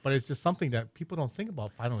 But it's just something that people don't think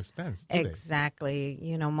about final expense, do Exactly.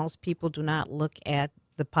 Most people do not look at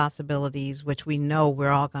the possibilities, which we know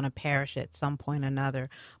we're all going to perish at some point or another,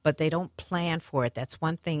 but they don't plan for it. That's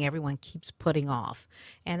one thing everyone keeps putting off.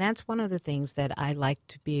 And that's one of the things that I like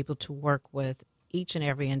to be able to work with each and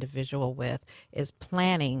every individual with, is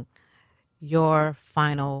planning your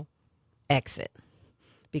final exit.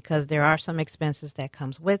 Because there are some expenses that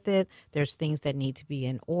comes with it. There's things that need to be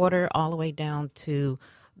in order all the way down to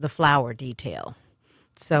the flower detail.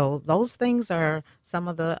 So those things are some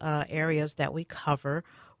of the areas that we cover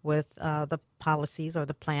with the policies or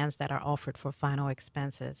the plans that are offered for final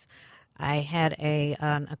expenses. I had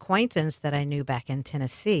an acquaintance that I knew back in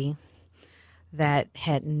Tennessee that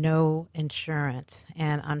had no insurance.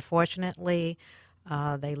 And unfortunately,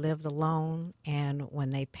 they lived alone. And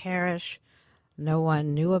when they perished, no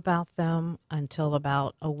one knew about them until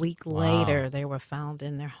about a week later. They were found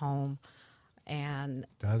in their home. And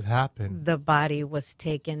does happen. The body was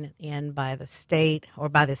taken in by the state, or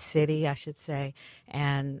by the city, I should say,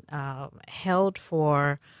 and held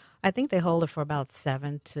for, I think they hold it for about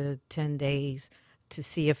 7 to 10 days to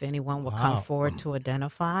see if anyone will come forward to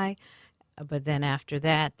identify. But then after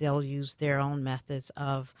that, they'll use their own methods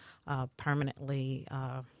of permanently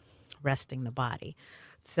resting the body.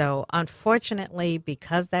 So unfortunately,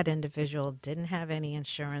 because that individual didn't have any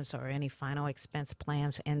insurance or any final expense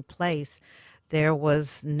plans in place, there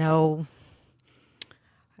was no,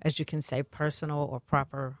 as you can say, personal or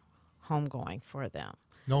proper homegoing for them.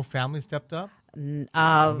 No family stepped up?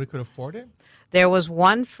 Nobody could afford it? There was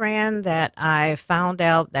one friend that I found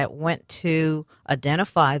out that went to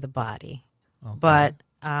identify the body, but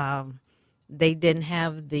they didn't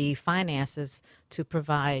have the finances to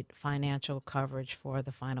provide financial coverage for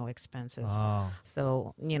the final expenses. Oh.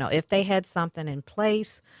 So, if they had something in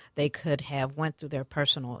place, they could have went through their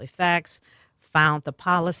personal effects, found the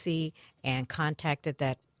policy, and contacted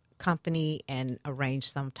that company and arrange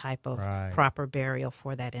some type of proper burial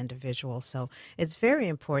for that individual. So it's very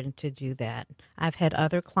important to do that. I've had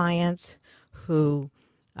other clients who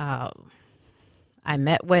I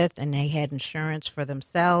met with, and they had insurance for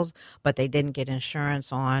themselves, but they didn't get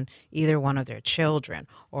insurance on either one of their children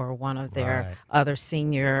or one of their other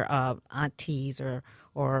senior aunties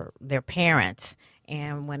or their parents.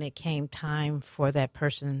 And when it came time for that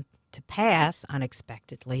person to pass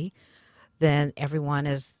unexpectedly, then everyone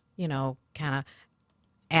is, kind of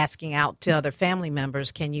asking out to other family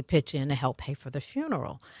members, can you pitch in to help pay for the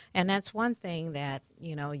funeral? And that's one thing that,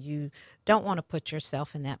 you don't want to put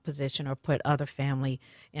yourself in that position or put other family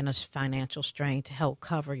in a financial strain to help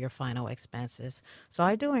cover your final expenses. So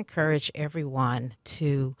I do encourage everyone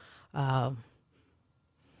to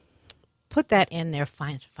put that in their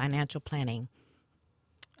financial planning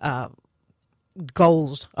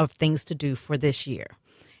goals of things to do for this year.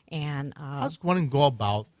 And how's one go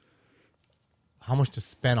about how much to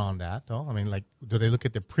spend on that, though? I mean, do they look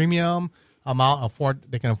at the premium amount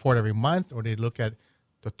they can afford every month, or they look at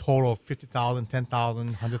the total of $50,000,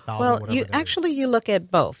 $10,000, $100,000, whatever? You look at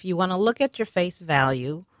both. You want to look at your face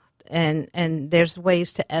value, and there's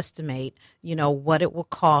ways to estimate, what it will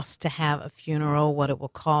cost to have a funeral, what it will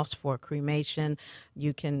cost for a cremation.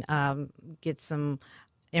 You can get some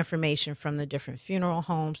information from the different funeral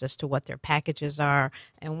homes as to what their packages are.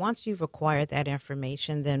 And once you've acquired that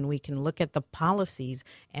information, then we can look at the policies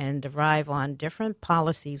and derive on different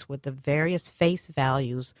policies with the various face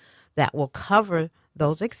values that will cover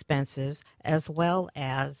those expenses, as well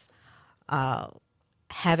as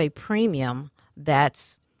have a premium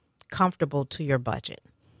that's comfortable to your budget.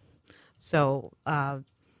 So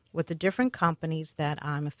with the different companies that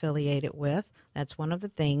I'm affiliated with, that's one of the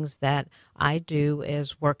things that I do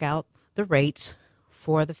is work out the rates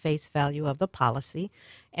for the face value of the policy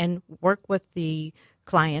and work with the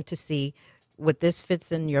client to see what this fits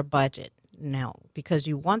in your budget. Now, because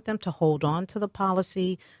you want them to hold on to the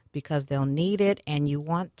policy because they'll need it, and you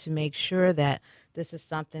want to make sure that this is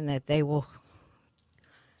something that they will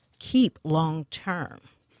keep long term.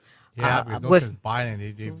 Yeah, because no sense buying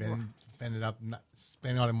it. They've ended up not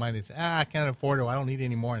spending all the money. They say, I can't afford it. I don't need it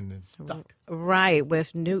anymore, and it's stuck. Right.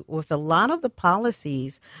 With a lot of the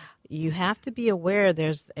policies, you have to be aware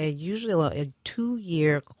there's usually a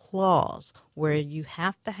 2-year clause where you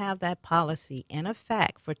have to have that policy in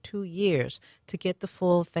effect for 2 years to get the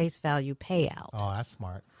full face value payout. Oh, that's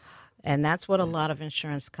smart. And that's what a lot of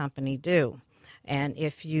insurance companies do. And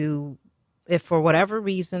if for whatever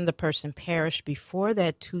reason the person perished before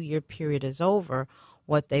that 2-year period is over,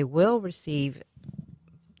 what they will receive,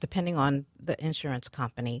 depending on the insurance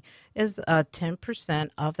company, is 10%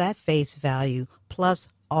 of that face value plus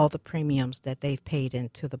all the premiums that they've paid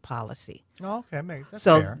into the policy. Oh, okay, that's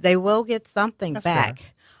so fair. They will get something back, fair.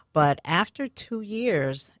 But after 2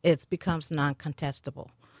 years, it becomes non-contestable.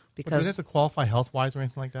 Because does it have to qualify health-wise or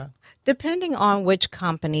anything like that? Depending on which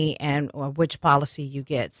company or which policy you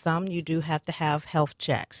get. Some you do have to have health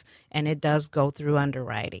checks, and it does go through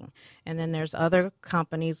underwriting. And then there's other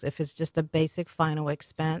companies, if it's just a basic final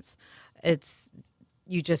expense,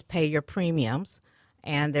 you just pay your premiums,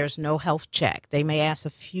 and there's no health check. They may ask a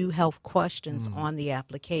few health questions on the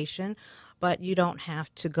application, but you don't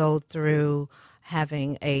have to go through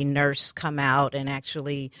having a nurse come out and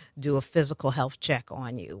actually do a physical health check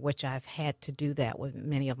on you, which I've had to do that with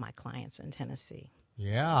many of my clients in Tennessee.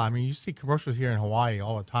 Yeah, I mean, you see commercials here in Hawaii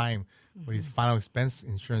all the time with these final expense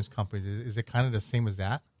insurance companies. Is it kind of the same as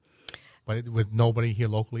that? But with nobody here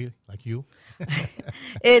locally like you?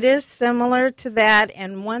 It is similar to that.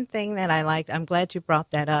 And one thing that I like, I'm glad you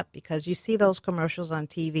brought that up, because you see those commercials on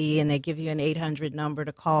TV and they give you an 800 number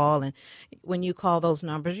to call. And when you call those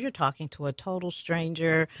numbers, you're talking to a total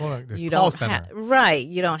stranger. Well, you call don't center. Right.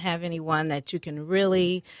 You don't have anyone that you can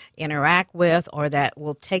really interact with or that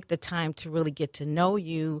will take the time to really get to know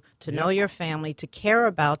you, to know your family, to care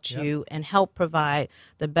about you and help provide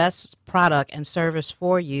the best product and service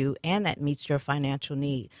for you, and that meets your financial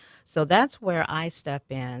need. So that's where I step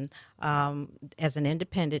in. As an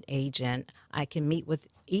independent agent, I can meet with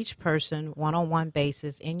each person one-on-one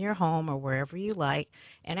basis in your home or wherever you like,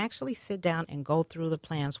 and actually sit down and go through the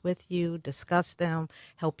plans with you, discuss them,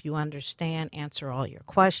 help you understand, answer all your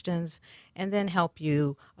questions, and then help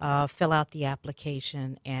you fill out the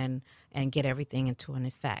application and get everything into an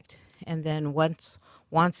effect. And then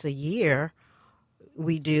once a year,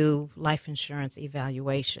 we do life insurance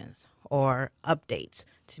evaluations or updates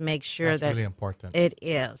to make sure That's that really important. It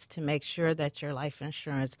is to make sure that your life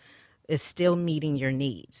insurance is still meeting your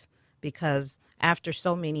needs, because after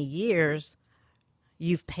so many years,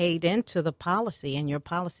 you've paid into the policy and your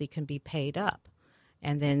policy can be paid up.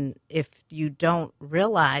 And then if you don't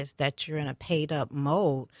realize that you're in a paid up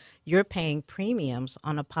mode, you're paying premiums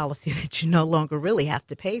on a policy that you no longer really have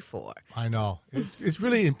to pay for. I know. It's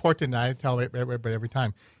really important. I tell everybody every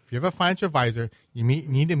time. If you have a financial advisor, you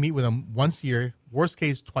need to meet with them once a year, worst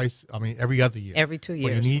case twice, every other year. Every 2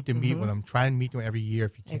 years. But you need to meet with them. Try and meet them every year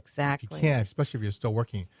if you can. Exactly. If you can, especially if you're still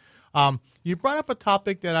working. You brought up a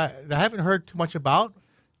topic that I haven't heard too much about.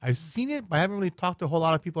 I've seen it, but I haven't really talked to a whole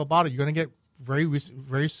lot of people about it. You're going to get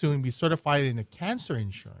very soon be certified in a cancer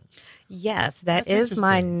insurance. Yes, that's is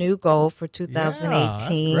my new goal for 2018. Yeah, that's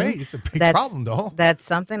great. It's a big problem, though. That's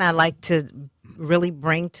something I like to really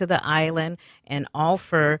bring to the island and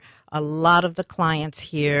offer a lot of the clients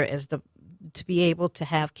here is to be able to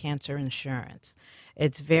have cancer insurance.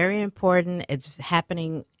 It's very important. It's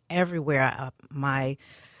happening everywhere. My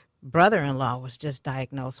brother-in-law was just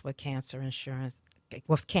diagnosed with cancer,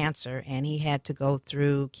 and he had to go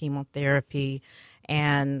through chemotherapy.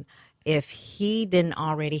 And if he didn't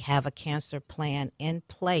already have a cancer plan in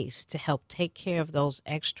place to help take care of those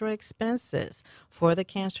extra expenses for the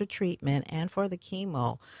cancer treatment and for the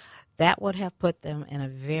chemo, that would have put them in a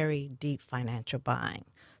very deep financial bind.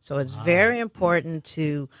 So it's very important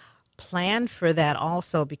to plan for that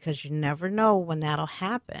also, because you never know when that'll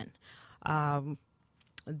happen.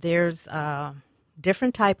 There's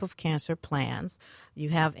different type of cancer plans. You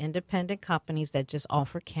have independent companies that just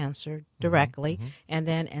offer cancer directly. And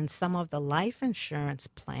then in some of the life insurance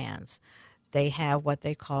plans, they have what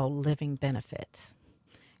they call living benefits.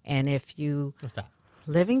 And if you... What's that?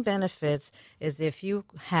 Living benefits is if you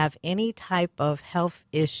have any type of health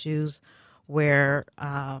issues where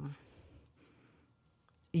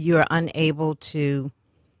you're unable to...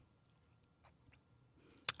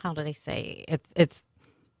 How do they say? It's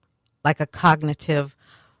like a cognitive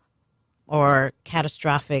or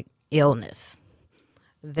catastrophic illness,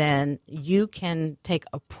 then you can take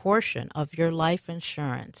a portion of your life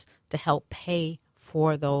insurance to help pay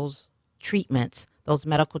for those treatments, those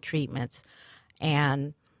medical treatments,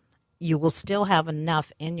 and you will still have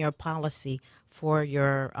enough in your policy for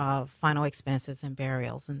your final expenses and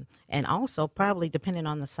burials, and also probably, depending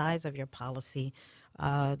on the size of your policy,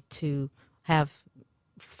 to have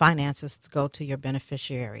finances to go to your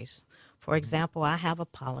beneficiaries. For example, I have a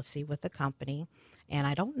policy with a company, and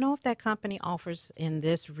I don't know if that company offers in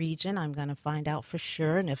this region. I'm going to find out for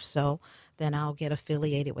sure, and if so, then I'll get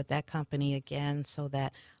affiliated with that company again so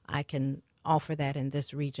that I can offer that in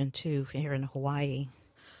this region too, here in Hawaii.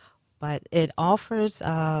 But it offers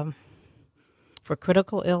for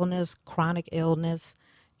critical illness, chronic illness,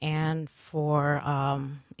 and for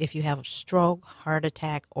if you have a stroke, heart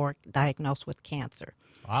attack, or diagnosed with cancer.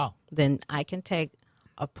 Wow. Then I can take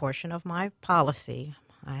a portion of my policy.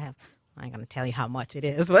 I'm going to tell you how much it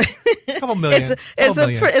is, but a couple million.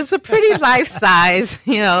 It's a pretty life size,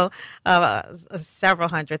 several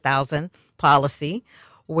 $100,000 policy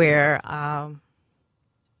where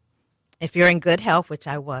if you're in good health, which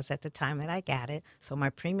I was at the time that I got it, so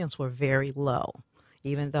my premiums were very low,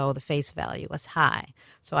 even though the face value was high.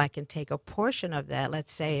 So I can take a portion of that.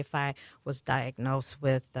 Let's say if I was diagnosed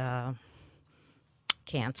with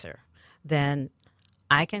cancer, then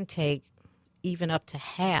I can take even up to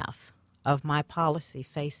half of my policy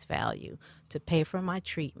face value to pay for my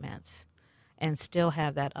treatments and still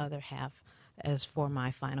have that other half as for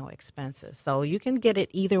my final expenses. So you can get it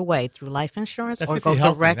either way, through life insurance or go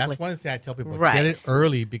directly. That's one thing I tell people. Right. Get it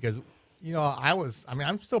early because,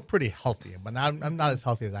 I'm still pretty healthy, but I'm not as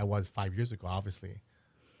healthy as I was 5 years ago, obviously.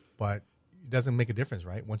 But it doesn't make a difference,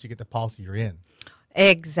 right? Once you get the policy, you're in.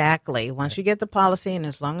 Exactly. Once you get the policy, and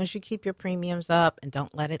as long as you keep your premiums up and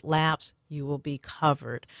don't let it lapse, you will be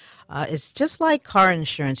covered. It's just like car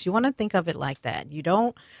insurance. You want to think of it like that. You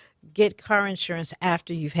don't get car insurance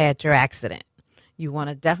after you've had your accident. You want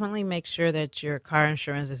to definitely make sure that your car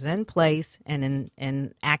insurance is in place and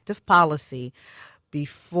in active policy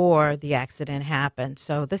before the accident happened.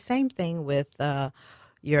 So the same thing with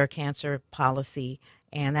your cancer policy.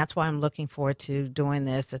 And that's why I'm looking forward to doing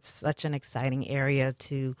this. It's such an exciting area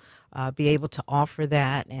to be able to offer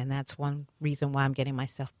that, and that's one reason why I'm getting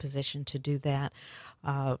myself positioned to do that.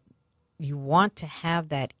 You want to have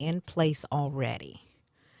that in place already,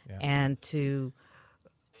 and to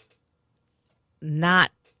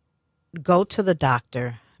not go to the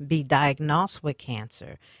doctor, be diagnosed with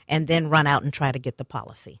cancer, and then run out and try to get the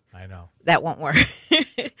policy. I know. That won't work.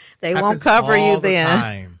 They won't cover you then.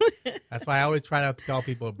 Time. That's why I always try to tell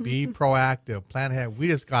people, be proactive, plan ahead. We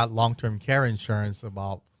just got long-term care insurance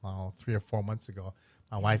about 3 or 4 months ago,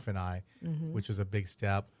 my wife and I, which was a big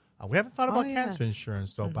step. We haven't thought about cancer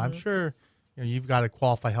insurance, though, but I'm sure you've got to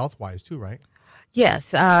qualify health-wise, too, right?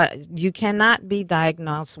 Yes. You cannot be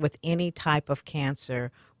diagnosed with any type of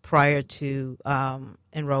cancer prior to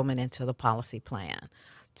enrollment into the policy plan.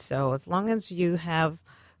 So as long as you have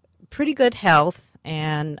pretty good health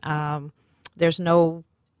and there's no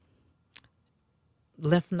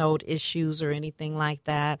lymph node issues or anything like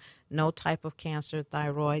that, no type of cancer,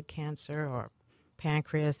 thyroid cancer or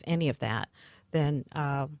pancreas, any of that, then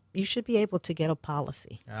you should be able to get a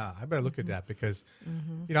policy. Yeah, I better look at that because,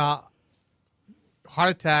 heart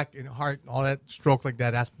attack and all that, stroke like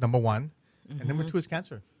that, that's number one. And number two is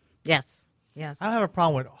cancer. Yes, yes. I don't have a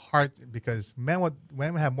problem with heart because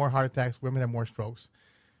women have more heart attacks, women have more strokes.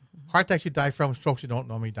 Heart attacks you die from, strokes you don't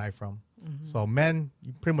normally die from. So men,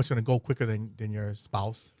 you're pretty much going to go quicker than your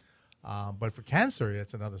spouse. But for cancer,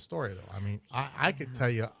 it's another story, though. I mean, I could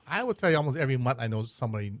tell you, I will tell you almost every month I know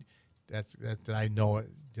somebody that I know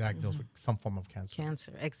diagnosed with some form of cancer.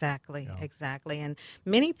 Exactly. And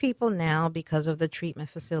many people now, because of the treatment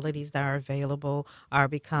facilities that are available, are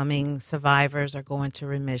becoming survivors or going to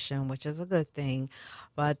remission, which is a good thing.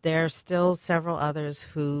 But there are still several others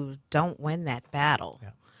who don't win that battle.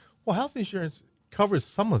 Yeah. Well, health insurance covers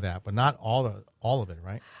some of that, but not all of it,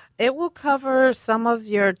 right? It will cover some of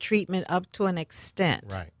your treatment up to an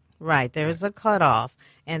extent. Right. There's a cutoff.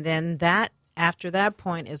 And then after that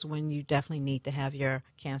point is when you definitely need to have your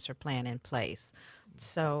cancer plan in place.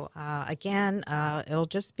 So, again, it'll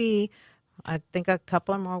just be, I think, a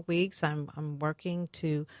couple of more weeks. I'm working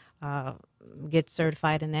to get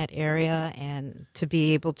certified in that area and to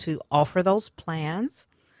be able to offer those plans.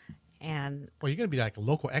 And well, you're going to be like a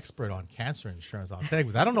local expert on cancer insurance. I'll tell you,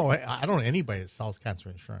 because I don't know anybody that sells cancer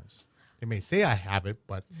insurance. They may say I have it,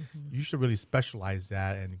 but you should really specialize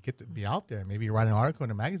that and get to be out there. Maybe write an article in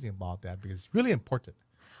a magazine about that because it's really important.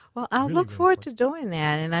 Well, I'll look forward to doing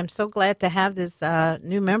that, and I'm so glad to have this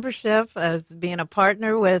new membership as being a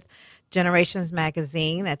partner with Generations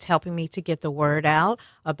Magazine that's helping me to get the word out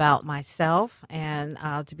about myself and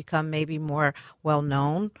to become maybe more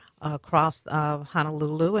well-known across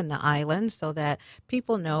Honolulu and the islands so that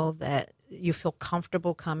people know that you feel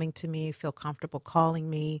comfortable coming to me, feel comfortable calling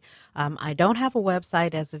me. I don't have a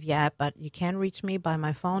website as of yet, but you can reach me by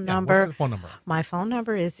my phone number. What's the phone number? My phone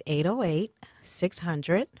number is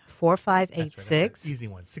 808-600-4586. That's easy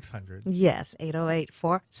one, 600. Yes,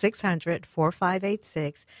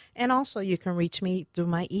 808-600-4586. And also you can reach me through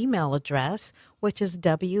my email address, which is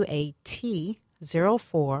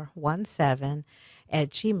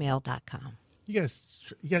WAT0417@gmail.com. You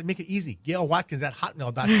gotta make it easy. Gail Watkins at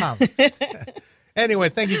hotmail.com. Anyway,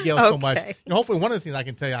 thank you, Gail, so much. Hopefully, one of the things I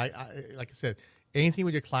can tell you, I like I said, anything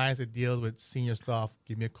with your clients that deals with senior stuff,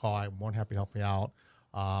 give me a call. I'm more than happy to help you out.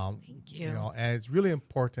 Thank you. And it's really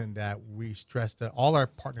important that we stress that all our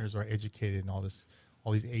partners are educated in all these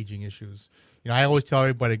aging issues. I always tell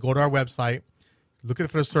everybody, go to our website, look at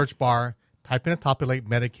it for the search bar, type in a topic like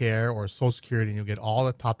Medicare or Social Security, and you'll get all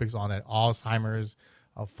the topics on it, Alzheimer's,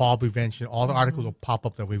 fall prevention, all the articles will pop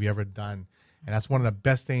up that we've ever done. And that's one of the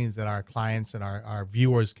best things that our clients and our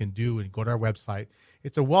viewers can do and go to our website.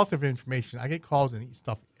 It's a wealth of information. I get calls and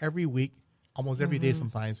stuff every week, almost every day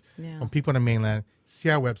sometimes, from people on the mainland. See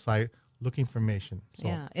our website, look information. So.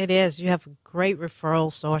 Yeah, it is. You have great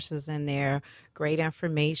referral sources in there, great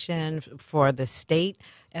information for the state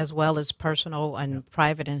as well as personal and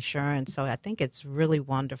private insurance. So I think it's really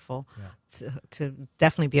wonderful to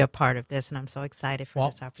definitely be a part of this, and I'm so excited for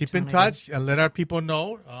this opportunity. Keep in touch and let our people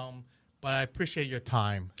know. But I appreciate your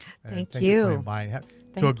time. Thank you. For coming by.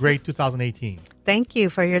 To a great 2018. Thank you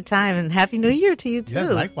for your time, and Happy New Year to you, too.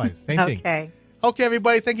 Yeah, likewise. Same thing. Okay,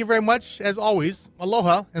 everybody, thank you very much. As always,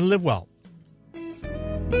 aloha and live well.